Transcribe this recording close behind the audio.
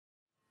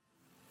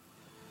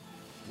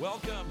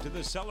Welcome to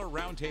the Seller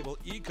Roundtable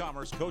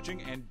e-commerce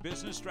coaching and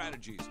business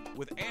strategies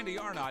with Andy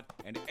Arnott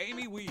and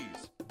Amy Wees.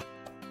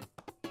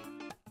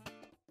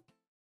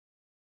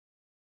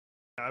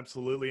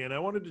 Absolutely. And I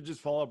wanted to just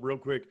follow up real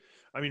quick.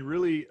 I mean,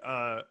 really,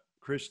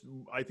 Chris,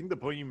 I think the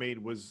point you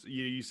made was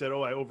you said,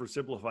 oh, I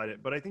oversimplified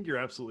it, but I think you're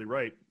absolutely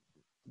right.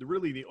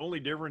 Really, the only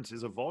difference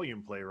is a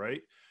volume play,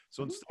 right?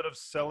 So instead of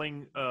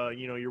selling,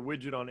 your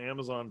widget on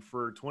Amazon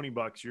for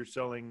 $20, you're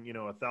selling,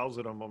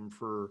 1,000 of them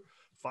for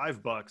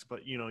 $5,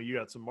 but you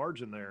got some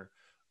margin there.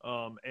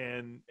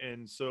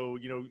 And so,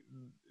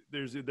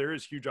 there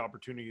is huge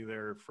opportunity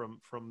there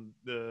from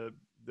the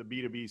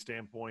B2B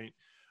standpoint.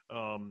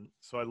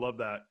 So I love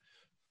that.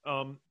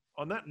 On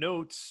that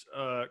note,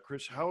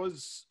 Chris, how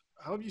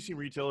have you seen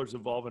retailers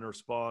evolve and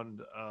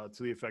respond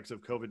to the effects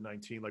of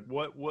COVID-19? Like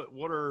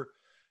what are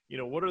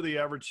the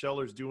average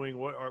sellers doing?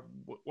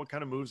 What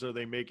kind of moves are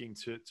they making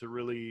to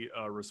really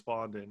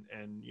respond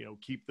and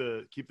keep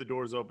the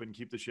doors open,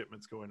 keep the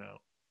shipments going out?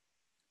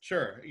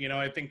 Sure.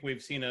 I think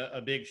we've seen a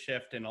big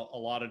shift in a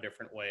lot of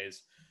different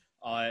ways.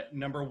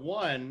 Number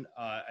one,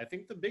 I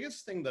think the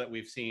biggest thing that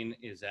we've seen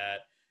is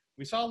that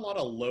we saw a lot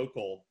of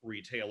local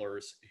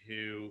retailers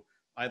who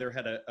either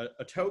had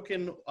a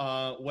token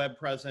web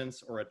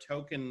presence or a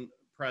token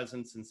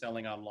presence in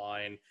selling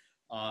online,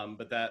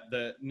 but that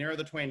ne'er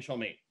the twain shall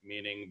meet,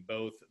 meaning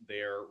both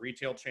their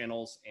retail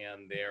channels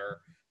and their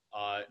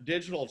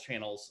digital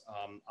channels,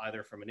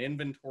 either from an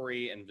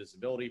inventory and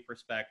visibility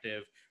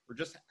perspective, or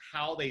just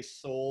how they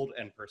sold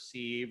and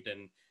perceived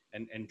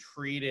and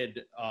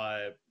treated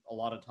a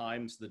lot of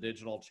times the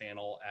digital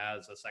channel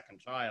as a second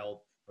child,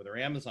 or their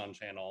Amazon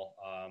channel,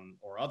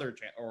 or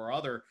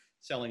other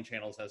selling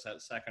channels as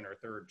that second or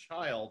third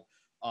child,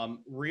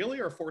 really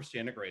are forced to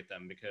integrate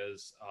them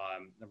because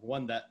number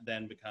one, that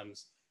then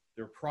becomes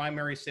their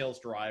primary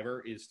sales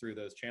driver is through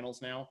those channels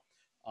now.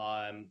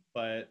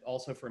 But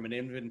also from an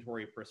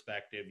inventory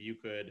perspective, you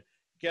could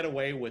get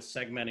away with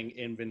segmenting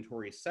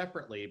inventory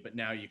separately, but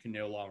now you can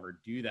no longer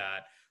do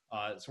that.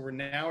 So we're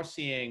now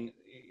seeing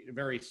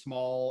very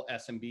small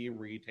SMB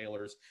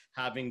retailers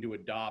having to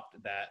adopt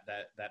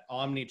that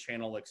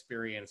omni-channel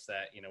experience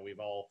that we've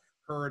all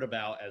heard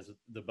about as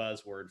the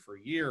buzzword for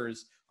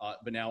years,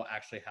 but now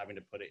actually having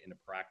to put it into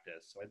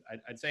practice. So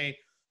I'd say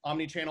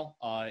omni-channel,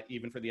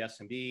 even for the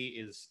SMB,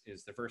 is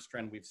the first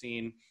trend we've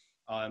seen.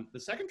 The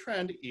second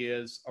trend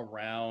is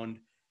around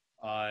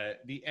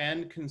the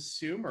end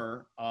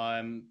consumer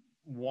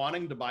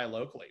wanting to buy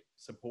locally,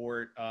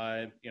 support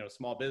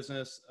small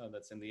business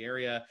that's in the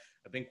area.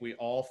 I think we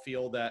all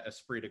feel that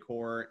esprit de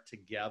corps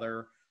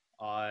together.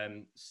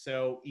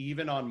 So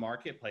even on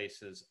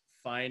marketplaces,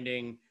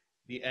 finding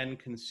the end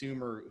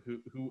consumer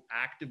who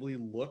actively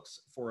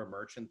looks for a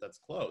merchant that's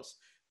close,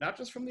 not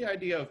just from the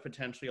idea of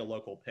potentially a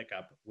local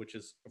pickup, which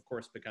has of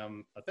course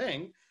become a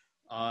thing,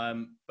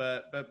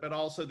 but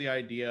also the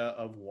idea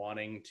of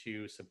wanting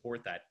to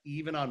support that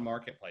even on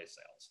marketplace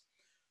sales.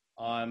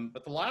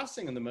 But the last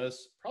thing and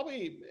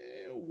probably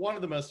one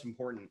of the most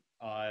important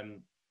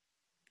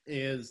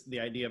is the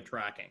idea of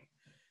tracking.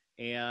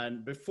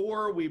 And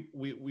before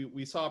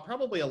we saw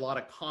probably a lot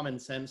of common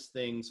sense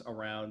things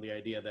around the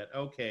idea that,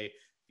 okay,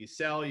 if you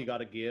sell, you got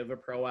to give a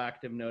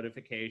proactive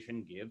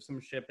notification, give some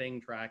shipping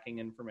tracking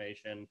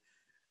information.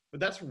 But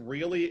that's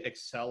really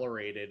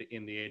accelerated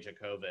in the age of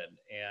COVID.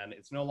 And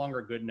it's no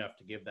longer good enough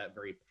to give that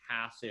very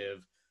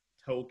passive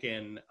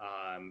token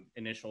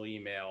initial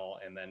email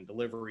and then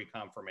delivery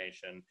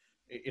confirmation.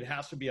 It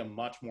has to be a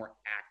much more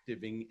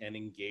active and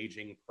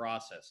engaging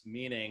process,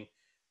 meaning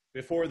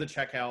before the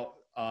checkout,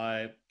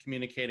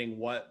 communicating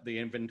what the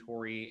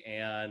inventory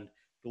and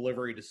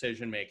delivery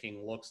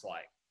decision-making looks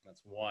like.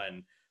 That's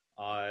one.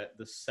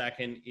 The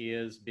second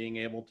is being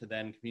able to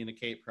then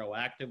communicate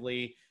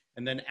proactively.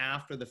 And then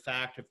after the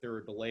fact, if there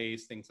are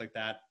delays, things like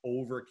that,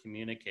 over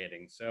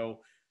communicating.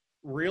 So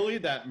really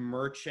that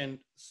merchant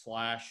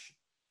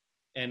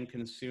 / end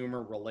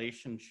consumer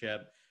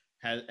relationship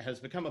has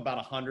become about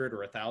 100 or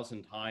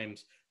 1,000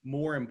 times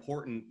more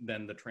important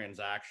than the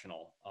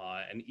transactional.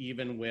 And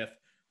even with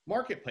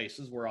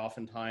marketplaces where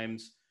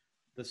oftentimes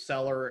the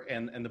seller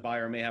and the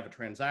buyer may have a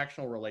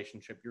transactional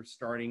relationship, you're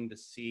starting to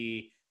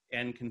see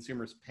end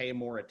consumers pay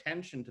more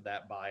attention to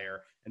that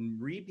buyer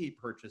and repeat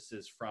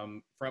purchases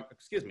from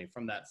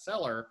that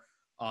seller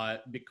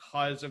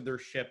because of their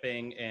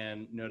shipping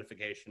and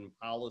notification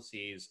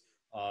policies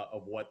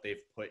of what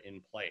they've put in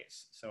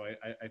place. So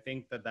I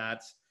think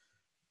that's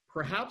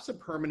perhaps a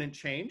permanent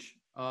change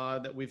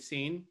that we've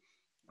seen.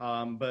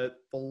 But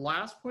the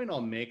last point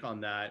I'll make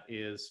on that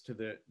is to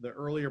the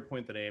earlier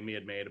point that Amy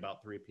had made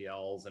about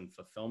 3PLs and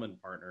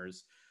fulfillment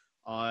partners.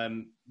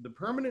 The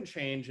permanent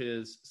change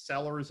is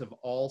sellers of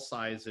all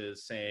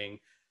sizes saying,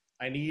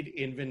 I need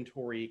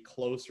inventory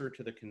closer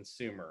to the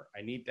consumer.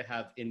 I need to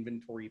have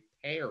inventory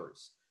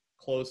pairs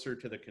closer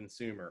to the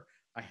consumer.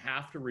 I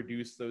have to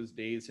reduce those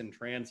days in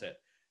transit.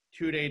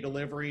 2-day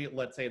delivery,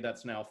 let's say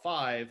that's now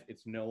 5.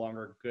 It's no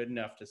longer good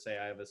enough to say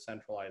I have a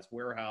centralized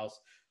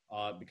warehouse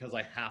because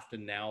I have to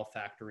now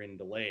factor in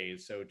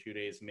delays. So 2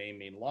 days may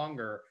mean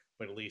longer,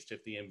 but at least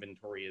if the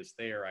inventory is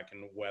there, I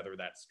can weather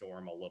that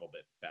storm a little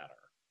bit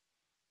better.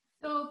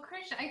 So,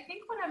 Krish, I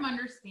think what I'm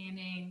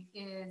understanding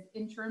is,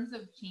 in terms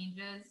of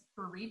changes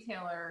for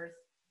retailers,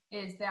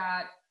 is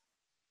that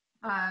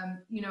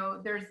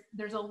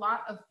there's a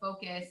lot of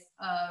focus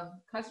of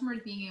customers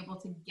being able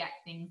to get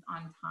things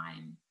on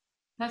time,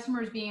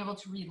 customers being able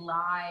to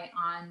rely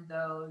on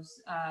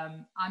those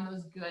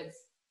goods,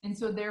 and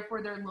so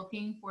therefore they're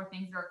looking for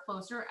things that are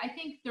closer. I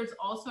think there's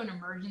also an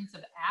emergence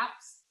of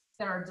apps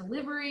that are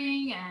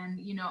delivering and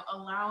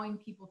allowing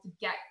people to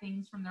get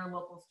things from their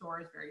local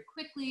stores very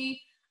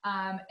quickly.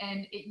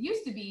 And it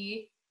used to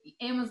be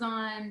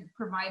Amazon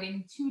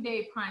providing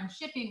 2-day Prime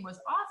shipping was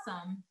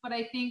awesome, but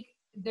I think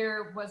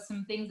there was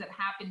some things that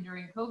happened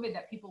during COVID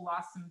that people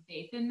lost some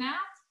faith in that.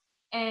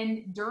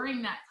 And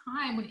during that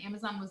time when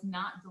Amazon was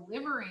not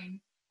delivering,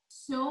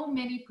 so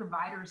many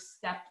providers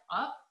stepped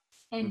up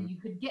and you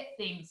could get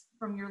things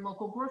from your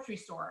local grocery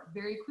store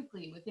very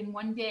quickly within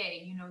one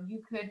day.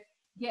 You could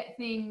get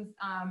things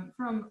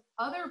from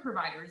other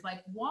providers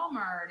like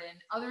Walmart and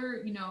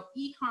other,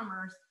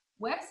 e-commerce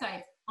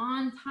websites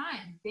on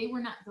time. They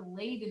were not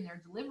delayed in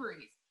their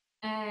deliveries.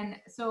 And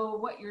so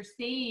what you're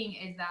saying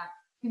is that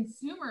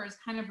consumers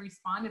kind of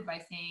responded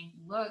by saying,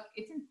 look,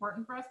 it's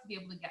important for us to be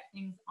able to get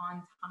things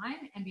on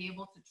time and be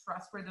able to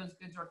trust where those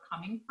goods are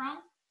coming from.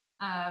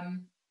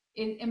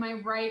 Am I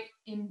right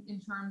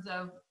in terms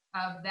of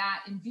that?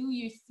 And do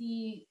you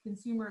see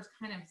consumers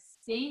kind of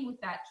staying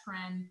with that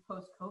trend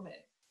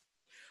post-COVID?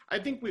 I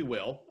think we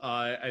will.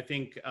 I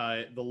think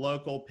the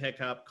local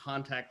pickup,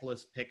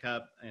 contactless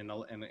pickup, and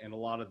a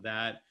lot of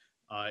that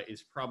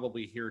is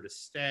probably here to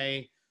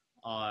stay.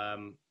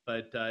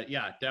 But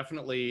yeah,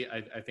 definitely,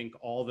 I think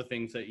all the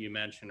things that you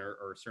mentioned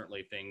are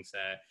certainly things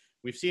that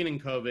we've seen in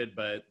COVID,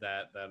 but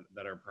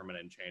that are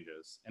permanent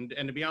changes. And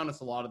to be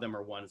honest, a lot of them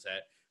are ones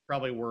that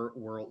probably were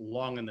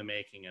long in the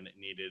making, and it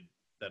needed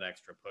that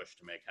extra push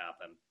to make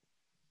happen.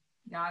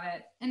 Got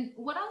it. And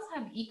what else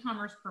have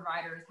e-commerce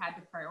providers had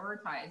to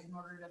prioritize in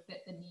order to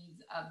fit the needs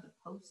of the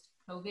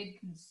post-COVID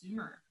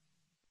consumer?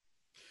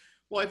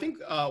 Well, I think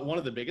one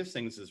of the biggest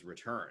things is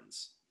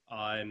returns.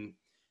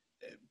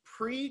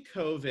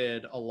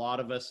 Pre-COVID, a lot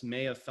of us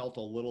may have felt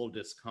a little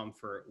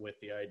discomfort with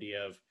the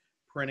idea of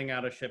printing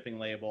out a shipping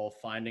label,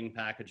 finding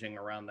packaging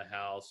around the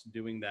house,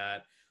 doing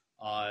that.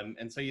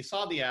 And so you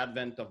saw the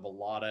advent of a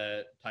lot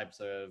of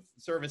types of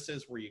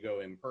services where you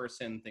go in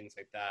person, things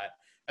like that.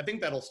 I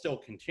think that'll still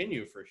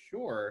continue for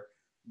sure,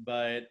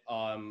 but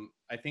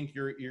I think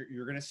you're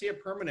going to see a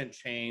permanent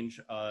change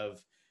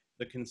of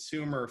the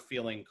consumer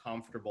feeling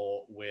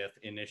comfortable with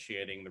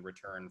initiating the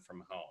return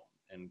from home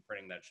and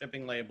printing that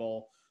shipping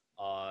label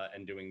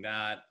and doing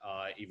that,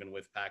 even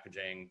with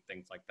packaging,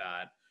 things like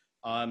that.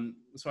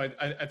 So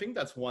I think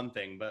that's one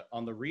thing, but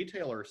on the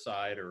retailer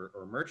side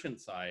or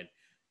merchant side,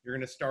 you're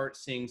going to start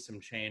seeing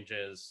some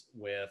changes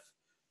with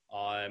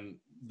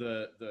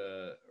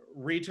the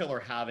retailer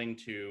having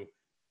to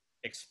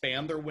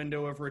expand their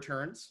window of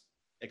returns,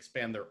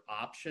 expand their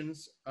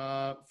options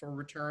for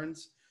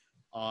returns,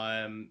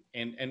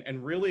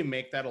 and really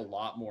make that a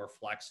lot more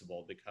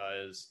flexible,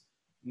 because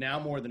now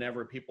more than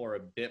ever, people are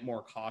a bit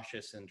more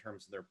cautious in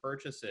terms of their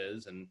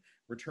purchases, and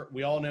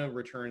we all know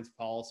returns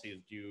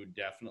policies do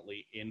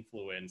definitely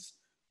influence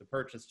the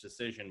purchase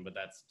decision, but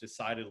that's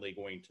decidedly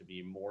going to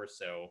be more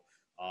so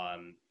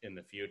in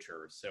the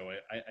future. So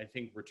I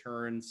think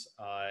returns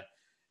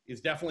is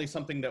definitely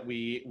something that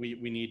we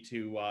need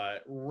to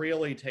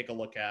really take a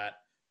look at,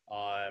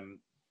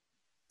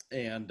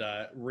 and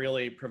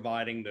really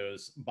providing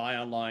those buy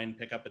online,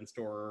 pick up in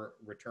store,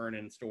 return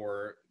in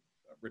store,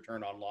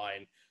 return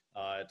online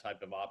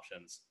type of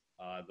options.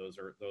 Those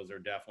are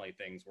definitely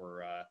things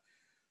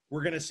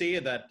we're going to see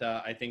that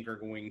I think are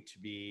going to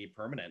be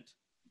permanent.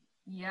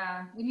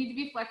 Yeah, we need to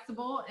be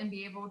flexible and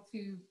be able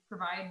to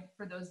provide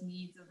for those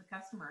needs of the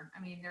customer. I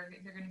mean, they're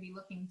going to be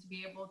looking to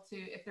be able to,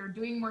 if they're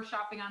doing more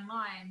shopping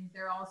online,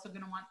 they're also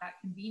going to want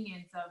that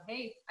convenience of,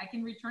 hey, I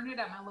can return it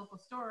at my local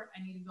store.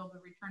 I need to be able to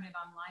return it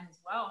online as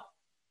well.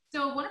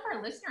 So one of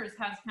our listeners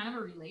has kind of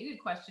a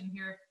related question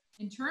here.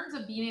 In terms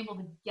of being able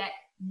to get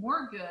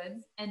more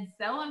goods and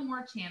sell on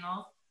more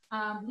channels,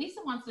 Lisa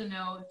wants to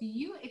know, do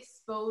you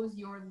expose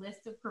your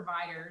list of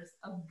providers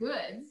of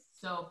goods,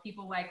 so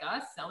people like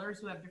us, sellers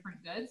who have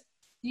different goods,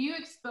 do you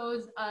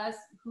expose us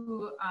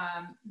who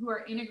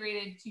are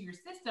integrated to your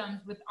systems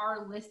with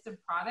our list of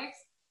products?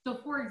 So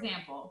for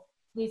example,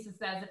 Lisa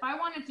says, if I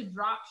wanted to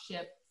drop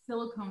ship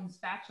silicone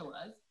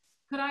spatulas,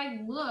 could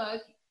I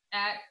look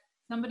at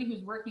somebody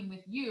who's working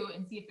with you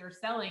and see if they're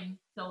selling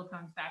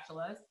silicone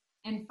spatulas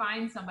and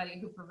find somebody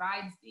who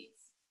provides these?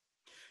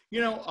 You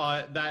know,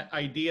 that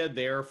idea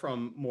there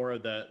from more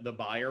of the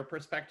buyer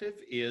perspective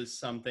is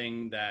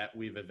something that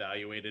we've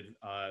evaluated,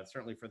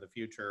 certainly for the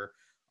future.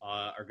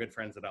 Our good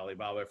friends at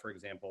Alibaba, for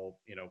example,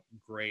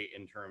 great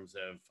in terms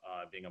of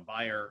being a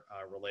buyer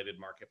related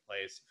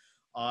marketplace.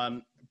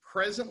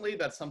 Presently,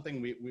 that's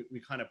something we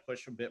kind of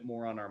push a bit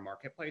more on our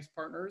marketplace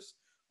partners,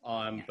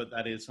 but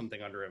that is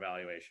something under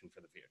evaluation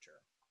for the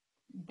future.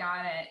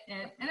 Got it.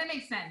 And that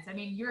makes sense. I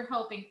mean, you're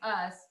helping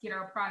us get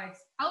our products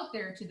out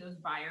there to those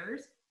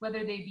buyers, whether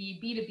they be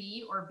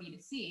B2B or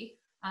B2C.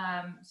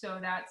 So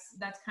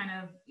that's kind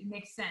of, it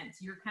makes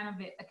sense. You're kind of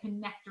a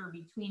connector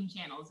between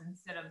channels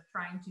instead of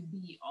trying to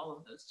be all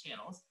of those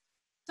channels.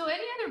 So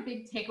any other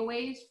big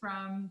takeaways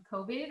from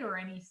COVID or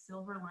any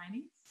silver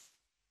linings?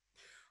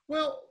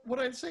 Well, what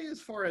I'd say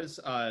as far as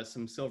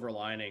some silver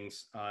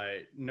linings,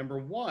 number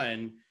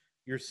one,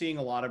 you're seeing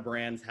a lot of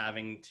brands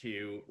having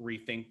to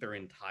rethink their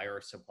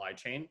entire supply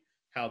chain,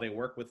 how they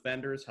work with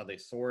vendors, how they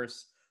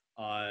source,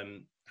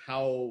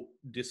 how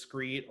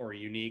discreet or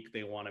unique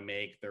they want to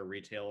make their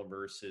retail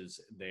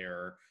versus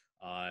their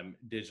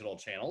digital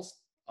channels.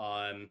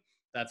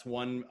 That's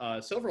one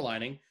silver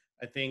lining.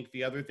 I think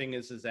the other thing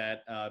is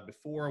that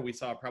before we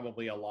saw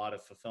probably a lot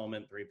of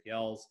fulfillment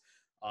 3PLs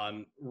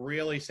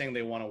really saying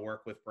they want to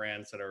work with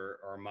brands that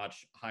are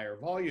much higher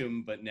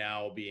volume, but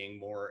now being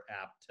more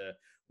apt to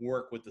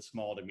work with the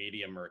small to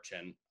medium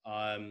merchant.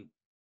 And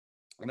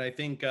I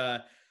think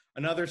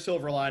another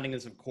silver lining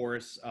is, of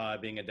course,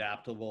 being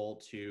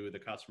adaptable to the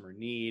customer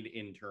need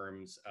in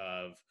terms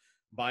of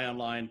buy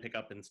online, pick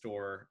up in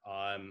store.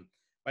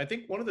 I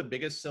think one of the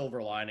biggest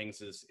silver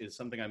linings is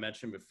something I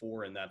mentioned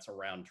before, and that's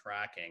around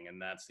tracking.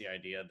 And that's the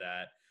idea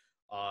that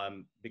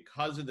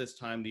because of this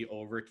time, the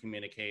over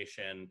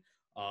communication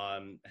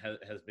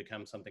has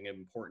become something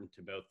important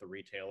to both the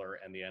retailer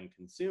and the end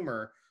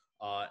consumer.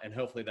 And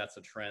hopefully that's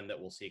a trend that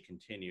we'll see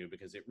continue,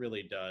 because it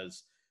really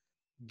does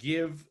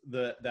give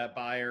that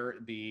buyer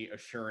the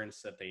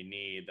assurance that they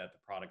need that the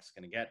product's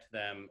going to get to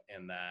them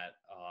and that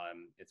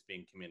it's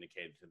being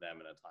communicated to them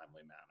in a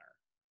timely manner.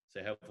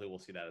 So hopefully we'll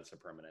see that as a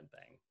permanent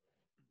thing.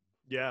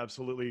 Yeah,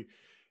 absolutely.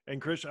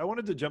 And Krish, I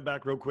wanted to jump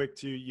back real quick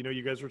to,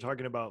 you guys were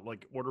talking about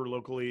like order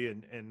locally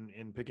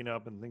and picking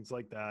up and things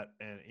like that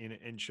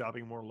and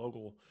shopping more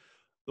local.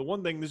 The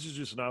one thing, this is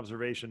just an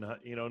observation,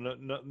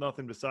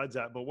 nothing besides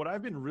that. But what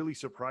I've been really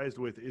surprised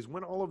with is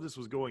when all of this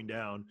was going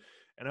down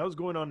and I was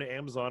going on to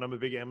Amazon, I'm a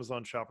big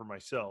Amazon shopper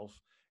myself,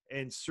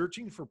 and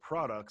searching for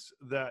products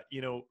that,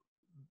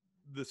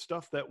 the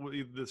stuff that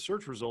the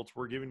search results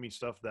were giving me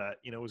stuff that,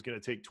 was going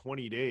to take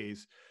 20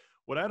 days.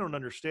 What I don't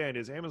understand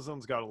is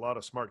Amazon's got a lot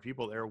of smart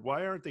people there.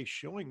 Why aren't they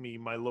showing me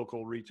my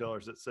local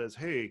retailers that says,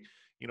 hey,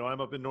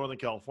 I'm up in Northern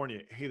California.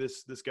 Hey,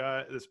 this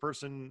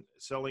person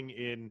selling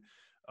in,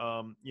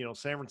 San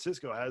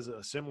Francisco has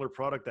a similar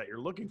product that you're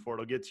looking for.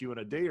 It'll get to you in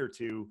a day or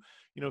two,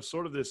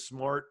 sort of this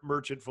smart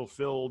merchant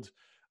fulfilled,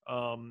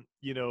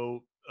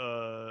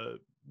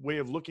 way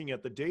of looking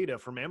at the data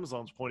from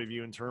Amazon's point of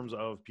view in terms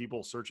of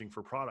people searching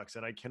for products.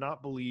 And I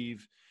cannot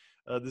believe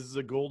this is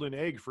a golden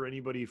egg for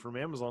anybody from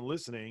Amazon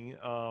listening,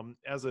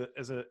 as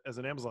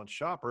an Amazon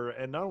shopper.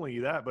 And not only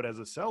that, but as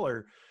a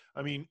seller,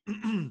 I mean,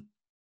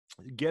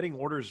 getting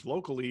orders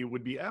locally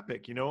would be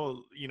epic.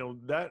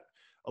 That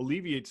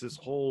alleviates this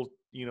whole,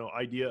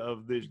 idea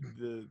of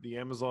the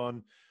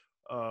Amazon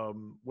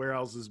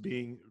warehouses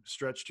being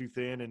stretched too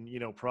thin,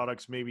 and,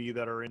 products maybe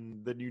that are in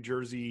the New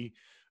Jersey,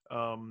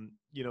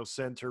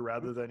 center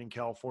rather than in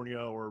California,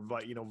 or,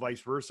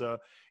 vice versa,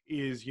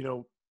 is,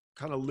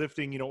 kind of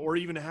lifting, or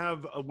even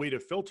have a way to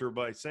filter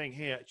by saying,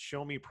 hey,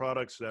 show me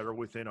products that are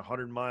within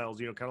 100 miles,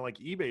 kind of like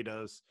eBay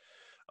does.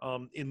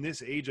 In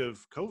this age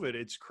of COVID,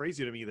 it's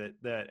crazy to me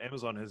that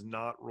Amazon has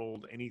not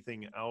rolled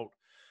anything out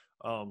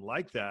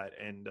like that.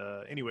 And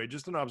anyway,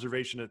 just an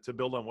observation to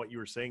build on what you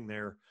were saying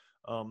there.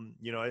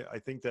 I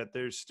think that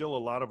there's still a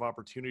lot of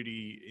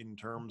opportunity in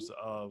terms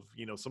of,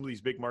 some of these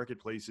big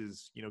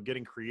marketplaces,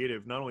 getting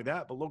creative. Not only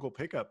that, but local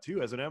pickup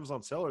too. As an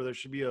Amazon seller, there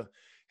should be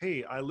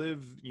hey, I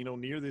live,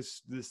 near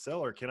this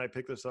seller. Can I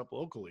pick this up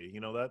locally?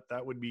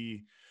 That would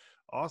be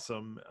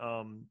awesome,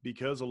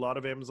 because a lot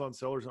of Amazon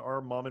sellers are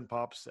mom and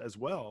pops as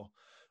well.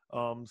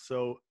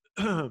 So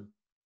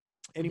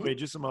anyway,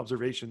 just some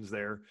observations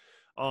there.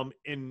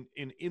 In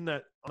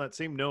that, on that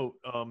same note,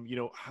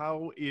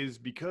 how is,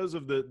 because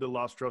of the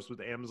lost trust with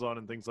Amazon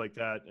and things like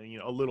that,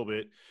 and, a little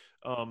bit,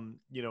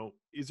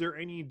 is there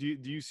any, do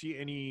you see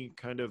any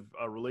kind of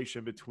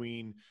relation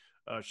between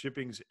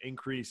shipping's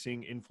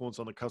increasing influence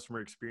on the customer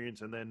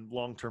experience and then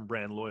long-term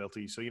brand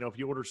loyalty? So, if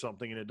you order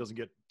something and it doesn't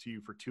get to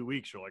you for 2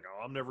 weeks, you're like,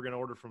 oh, I'm never going to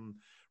order from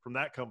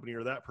that company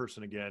or that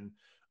person again.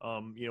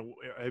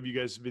 Have you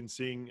guys been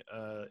seeing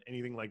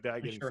anything like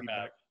that? Getting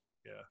feedback?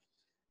 Yeah.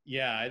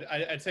 Yeah,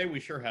 I'd say we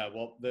sure have.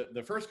 Well,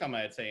 the first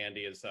comment I'd say,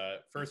 Andy, is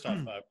first off,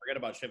 forget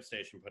about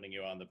ShipStation putting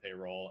you on the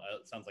payroll.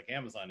 It sounds like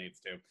Amazon needs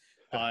to.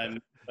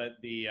 But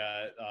the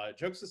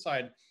jokes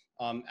aside,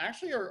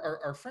 actually,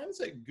 our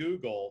friends at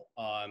Google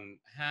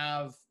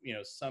have,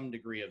 some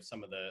degree of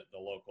some of the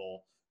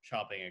local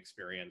shopping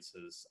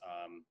experiences,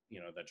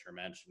 that you're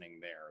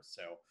mentioning there.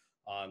 So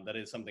that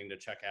is something to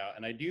check out.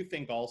 And I do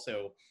think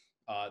also,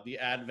 the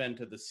advent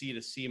of the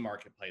C2C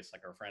marketplace,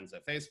 like our friends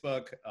at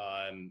Facebook,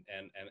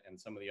 and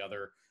some of the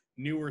other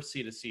newer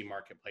C2C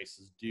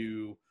marketplaces,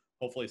 do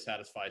hopefully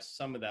satisfy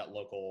some of that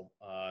local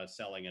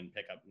selling and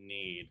pickup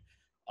need.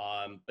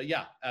 But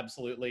yeah,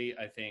 absolutely.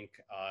 I think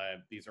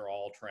these are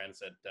all trends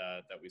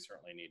that we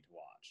certainly need to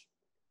watch.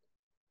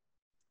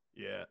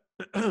 Yeah.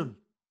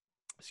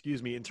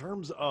 excuse me, in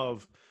terms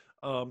of,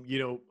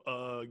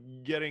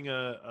 getting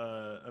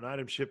an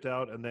item shipped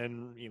out and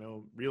then,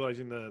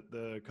 realizing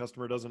the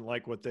customer doesn't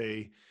like what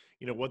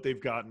what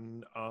they've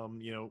gotten,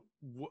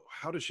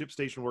 how does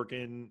ShipStation work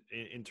in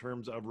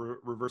terms of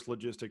reverse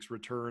logistics,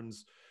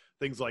 returns,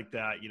 things like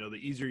that? The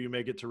easier you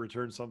make it to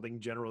return something,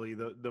 generally,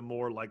 the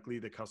more likely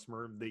the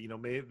customer,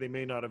 they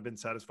may not have been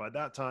satisfied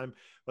that time,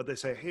 but they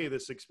say, hey,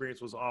 this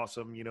experience was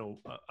awesome.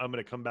 I'm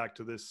going to come back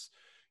to this,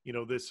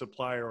 this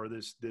supplier or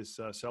this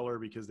seller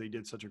because they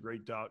did such a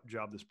great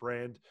job, this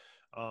brand.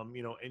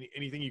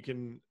 Anything you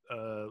can,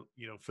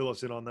 fill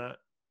us in on that?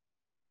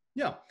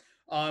 Yeah.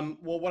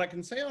 Well, what I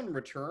can say on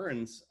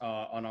returns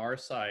on our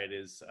side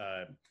is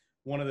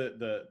one of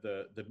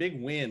the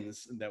big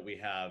wins that we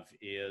have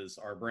is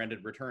our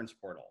branded returns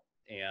portal.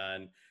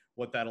 And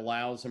what that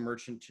allows a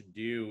merchant to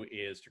do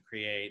is to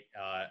create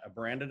a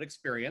branded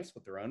experience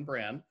with their own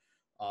brand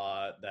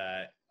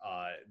that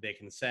they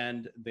can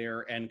send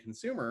their end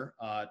consumer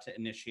to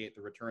initiate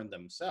the return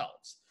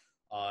themselves.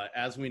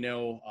 As we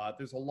know,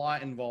 there's a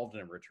lot involved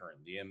in a return: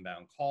 the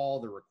inbound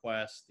call, the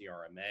request, the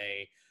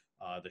RMA,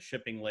 the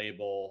shipping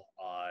label,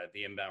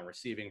 the inbound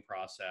receiving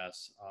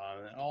process.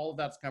 And all of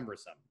that's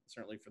cumbersome,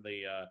 certainly for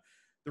the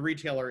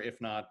retailer,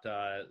 if not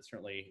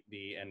certainly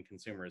the end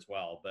consumer as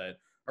well. But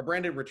our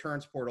branded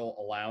returns portal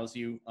allows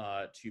you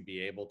to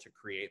be able to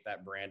create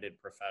that branded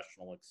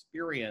professional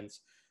experience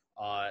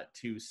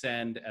to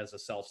send as a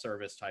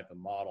self-service type of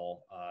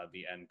model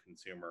the end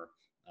consumer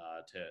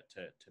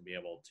to be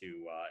able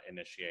to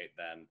initiate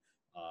then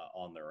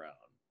on their own.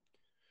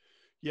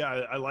 Yeah,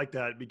 I like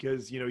that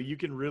because, you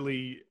can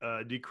really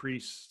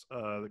decrease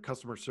the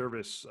customer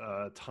service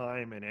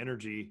time and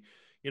energy.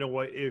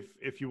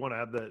 If you want to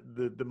have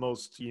the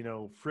most,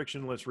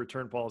 frictionless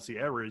return policy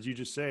ever, as you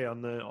just say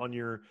on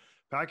your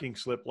packing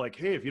slip, like,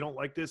 hey, if you don't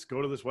like this,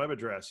 go to this web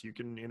address. You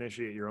can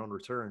initiate your own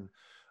return.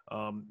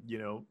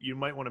 You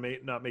might want to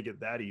not make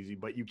it that easy,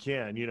 but you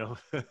can,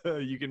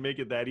 you can make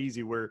it that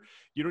easy where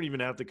you don't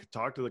even have to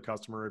talk to the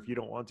customer if you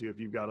don't want to. If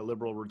you've got a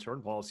liberal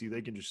return policy,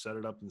 they can just set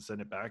it up and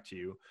send it back to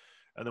you.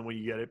 And then when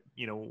you get it,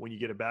 when you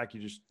get it back,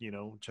 you just,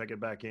 check it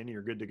back in,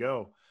 you're good to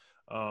go.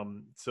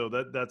 So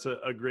that's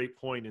a great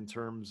point in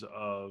terms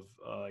of,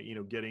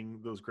 getting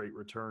those great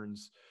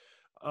returns.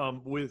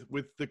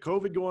 With the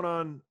COVID going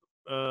on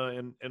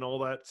and all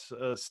that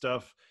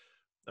stuff,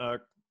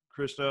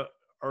 Krishna,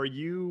 are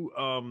you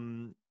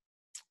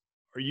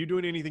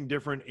doing anything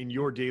different in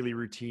your daily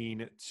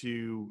routine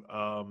to,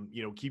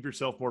 keep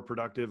yourself more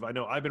productive? I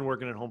know I've been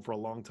working at home for a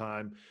long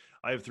time.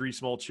 I have 3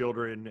 small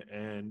children,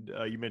 and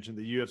you mentioned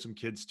that you have some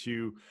kids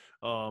too.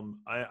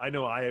 I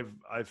know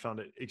I've found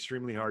it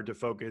extremely hard to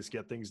focus,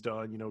 get things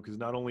done, because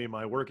not only am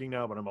I working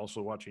now, but I'm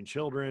also watching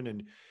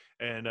children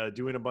and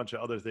doing a bunch of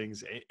other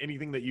things.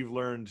 Anything that you've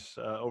learned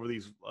over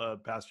these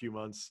past few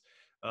months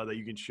that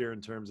you can share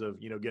in terms of,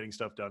 getting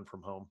stuff done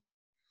from home?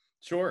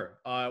 Sure.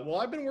 Well,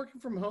 I've been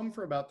working from home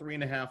for about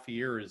 3.5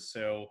 years.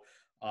 So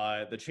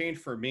the change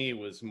for me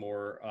was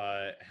more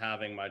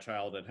having my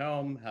child at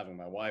home, having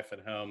my wife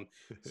at home.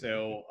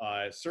 So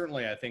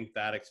certainly I think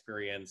that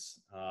experience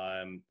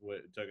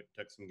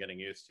took some getting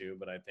used to.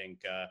 But I think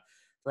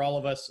for all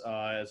of us,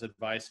 as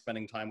advice,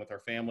 spending time with our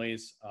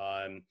families,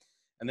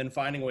 and then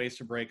finding ways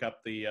to break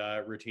up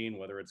the routine,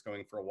 whether it's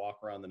going for a walk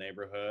around the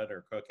neighborhood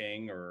or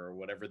cooking or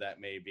whatever that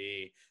may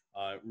be,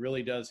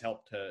 really does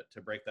help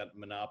to break that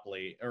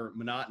monotony,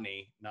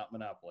 not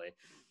monopoly.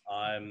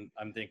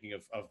 I'm thinking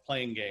of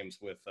playing games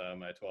with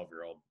my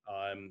 12-year-old.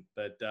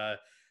 But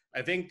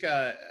I think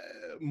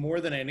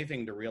more than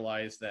anything, to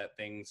realize that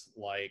things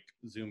like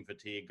Zoom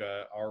fatigue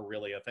are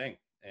really a thing,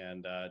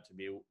 and to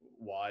be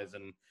wise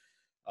and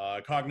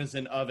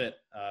cognizant of it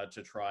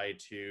to try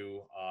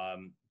to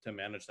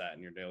manage that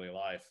in your daily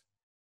life.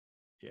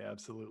 Yeah,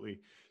 absolutely.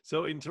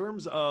 So in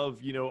terms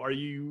of, are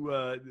you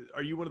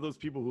one of those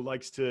people who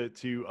likes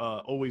to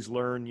always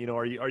learn?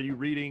 Are you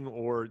reading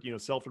or,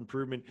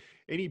 self-improvement,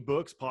 any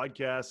books,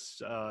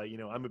 podcasts?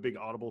 I'm a big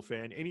Audible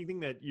fan. Anything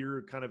that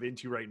you're kind of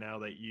into right now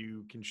that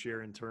you can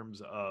share in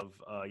terms of,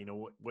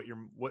 what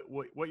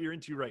you're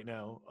into right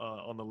now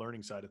on the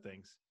learning side of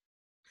things?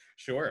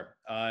 Sure.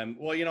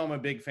 Well, I'm a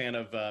big fan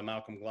of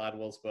Malcolm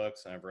Gladwell's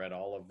books, and I've read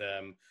all of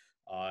them.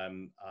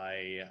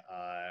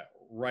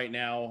 Right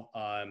now,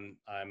 I'm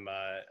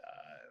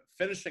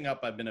finishing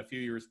up. I've been a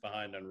few years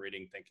behind on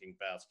reading Thinking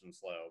Fast and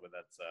Slow, but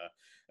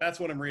that's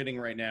what I'm reading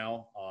right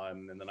now.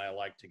 And then I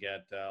like to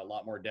get a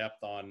lot more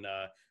depth on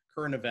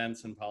current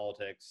events and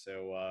politics.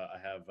 So I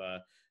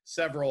have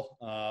several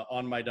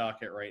on my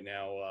docket right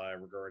now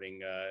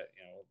regarding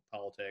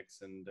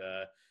politics and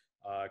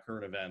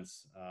current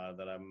events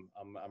that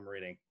I'm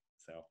reading.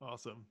 So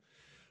awesome.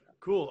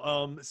 Cool.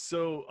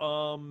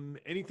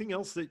 Anything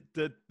else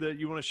that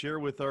you want to share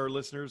with our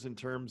listeners in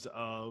terms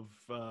of,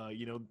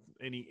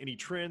 any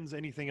trends,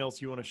 anything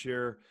else you want to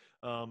share,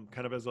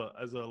 kind of as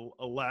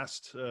a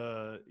last,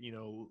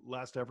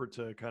 last effort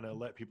to kind of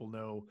let people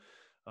know,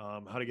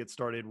 how to get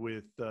started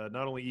with,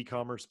 not only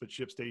e-commerce, but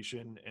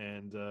ShipStation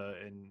and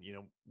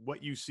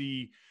what you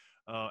see,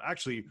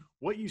 actually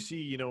what you see,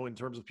 you know, in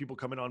terms of people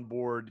coming on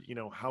board, you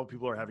know, how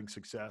people are having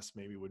success,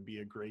 maybe would be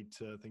a great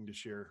thing to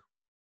share.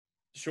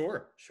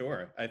 Sure.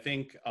 I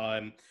think,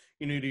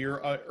 you know, to your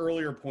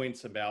earlier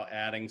points about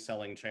adding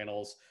selling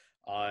channels,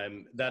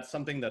 that's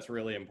something that's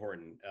really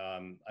important.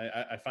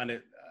 I find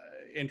it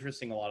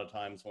interesting a lot of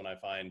times when I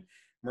find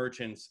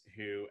merchants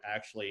who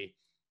actually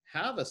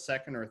have a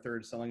second or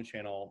third selling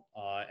channel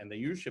and they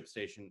use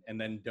ShipStation and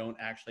then don't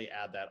actually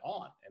add that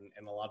on.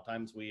 And a lot of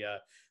times we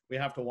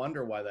have to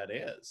wonder why that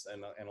is.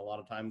 And a lot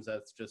of times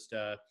that's just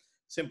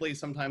simply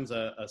sometimes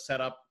a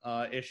setup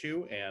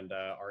issue, and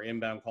our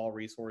inbound call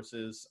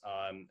resources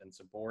and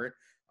support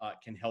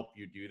can help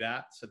you do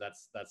that. So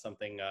that's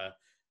something.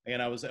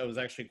 And I was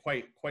actually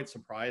quite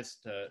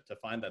surprised to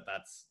find that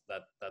that's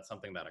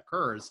something that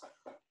occurs.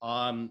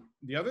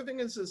 The other thing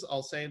is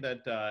I'll say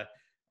that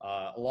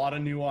a lot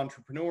of new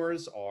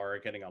entrepreneurs are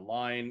getting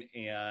online,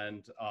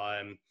 and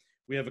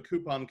we have a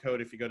coupon code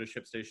if you go to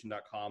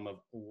ShipStation.com of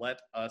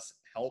Let Us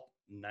Help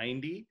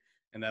 90.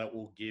 And that it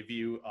will give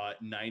you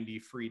 90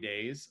 free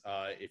days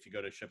if you go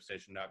to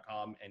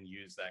ShipStation.com and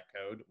use that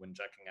code when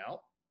checking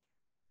out.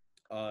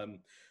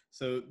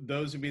 So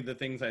those would be the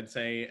things I'd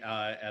say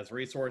as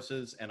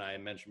resources. And I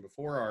mentioned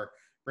before our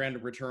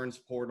branded returns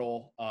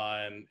portal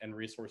and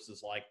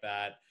resources like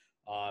that.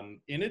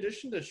 In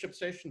addition to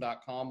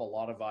ShipStation.com, a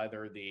lot of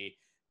either the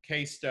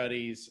case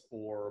studies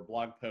or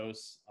blog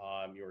posts,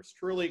 yours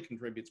truly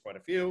contributes quite a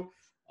few,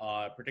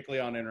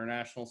 particularly on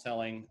international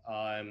selling.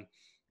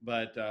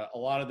 But a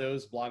lot of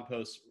those blog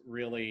posts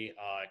really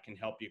can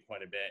help you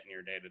quite a bit in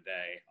your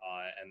day-to-day.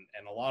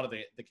 And a lot of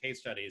the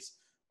case studies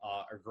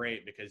are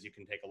great because you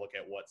can take a look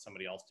at what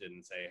somebody else did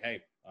and say,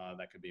 hey,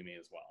 that could be me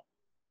as well.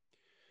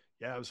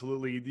 Yeah,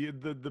 absolutely.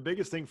 The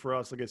biggest thing for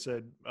us, like I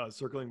said,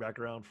 circling back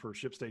around for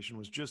ShipStation,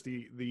 was just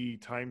the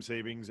time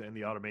savings and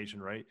the automation,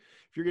 right?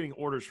 If you're getting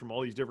orders from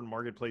all these different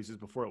marketplaces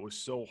before, it was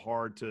so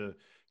hard to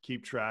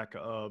keep track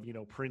of, you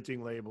know,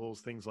 printing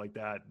labels, things like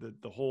that.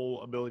 The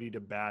whole ability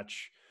to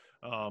batch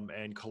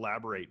and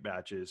collaborate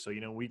batches. So,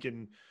 you know, we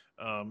can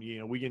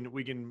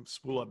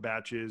spool up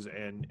batches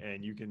and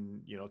you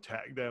can, you know,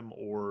 tag them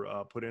or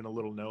put in a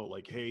little note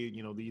like, hey,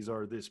 you know, these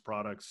are this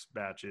product's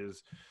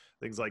batches,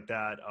 things like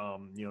that.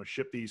 You know,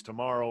 ship these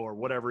tomorrow or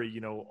whatever,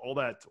 you know, all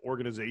that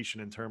organization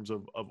in terms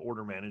of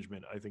order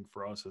management, I think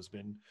for us has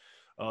been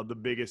the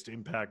biggest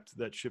impact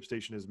that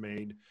ShipStation has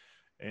made.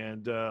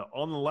 And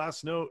on the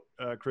last note,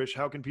 Krish,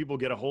 how can people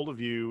get a hold of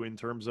you in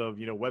terms of,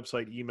 you know,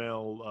 website,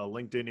 email,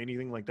 LinkedIn,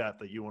 anything like that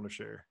you want to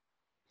share?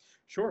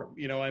 Sure.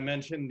 You know, I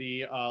mentioned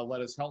the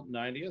Let Us Help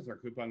 90 as our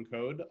coupon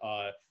code.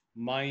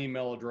 My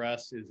email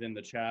address is in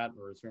the chat,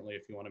 or certainly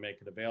if you want to make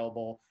it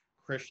available.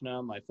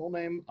 Krishna, my full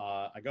name.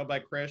 I go by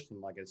Krish, and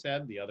like I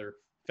said, the other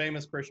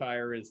famous Krish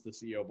Iyer is the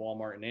CEO of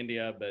Walmart in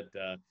India, but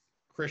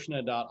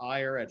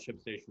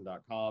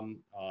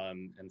krishna.iyer@shipstation.com.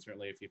 And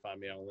certainly if you find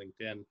me on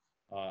LinkedIn,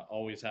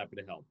 always happy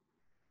to help.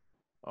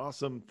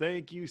 Awesome.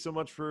 Thank you so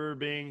much for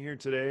being here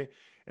today.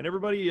 And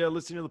everybody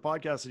listening to the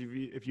podcast,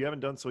 if you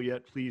haven't done so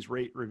yet, please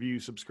rate, review,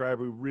 subscribe.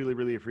 We really,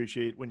 really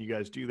appreciate when you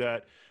guys do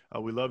that.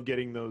 We love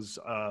getting those,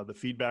 the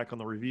feedback on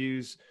the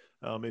reviews.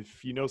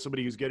 If you know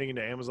somebody who's getting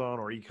into Amazon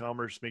or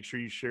e-commerce, make sure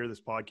you share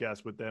this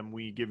podcast with them.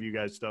 We give you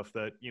guys stuff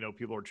that, you know,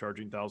 people are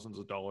charging thousands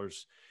of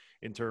dollars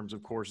in terms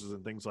of courses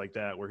and things like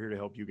that. We're here to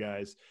help you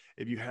guys.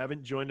 If you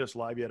haven't joined us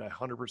live yet, I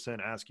 100%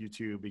 ask you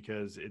to,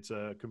 because it's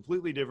a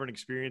completely different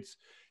experience.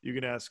 You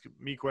can ask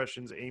me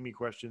questions, Amy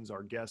questions,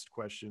 our guest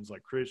questions,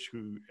 like Krish,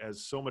 who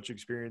has so much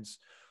experience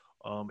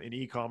in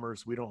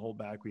e-commerce. We don't hold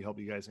back. We help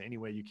you guys any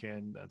way you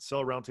can. That's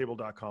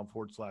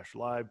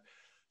sellerroundtable.com/live.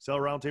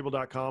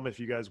 Sellerroundtable.com. If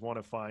you guys want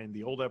to find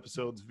the old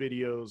episodes,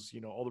 videos,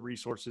 you know, all the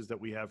resources that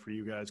we have for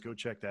you guys, go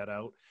check that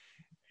out.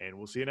 And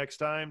we'll see you next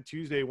time,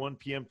 Tuesday, 1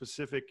 p.m.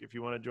 Pacific. If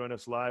you want to join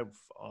us live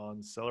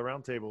on Seller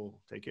Roundtable,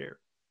 take care.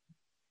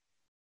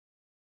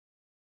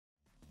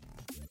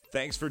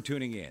 Thanks for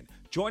tuning in.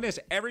 Join us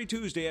every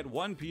Tuesday at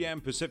 1 p.m.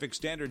 Pacific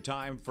Standard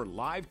Time for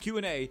live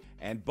Q&A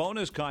and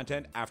bonus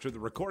content after the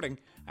recording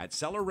at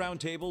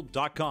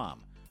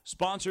sellerroundtable.com.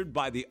 Sponsored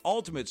by the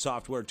ultimate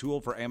software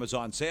tool for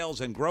Amazon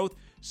sales and growth,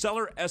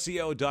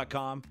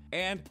 sellerseo.com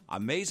and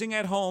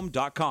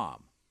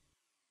amazingathome.com.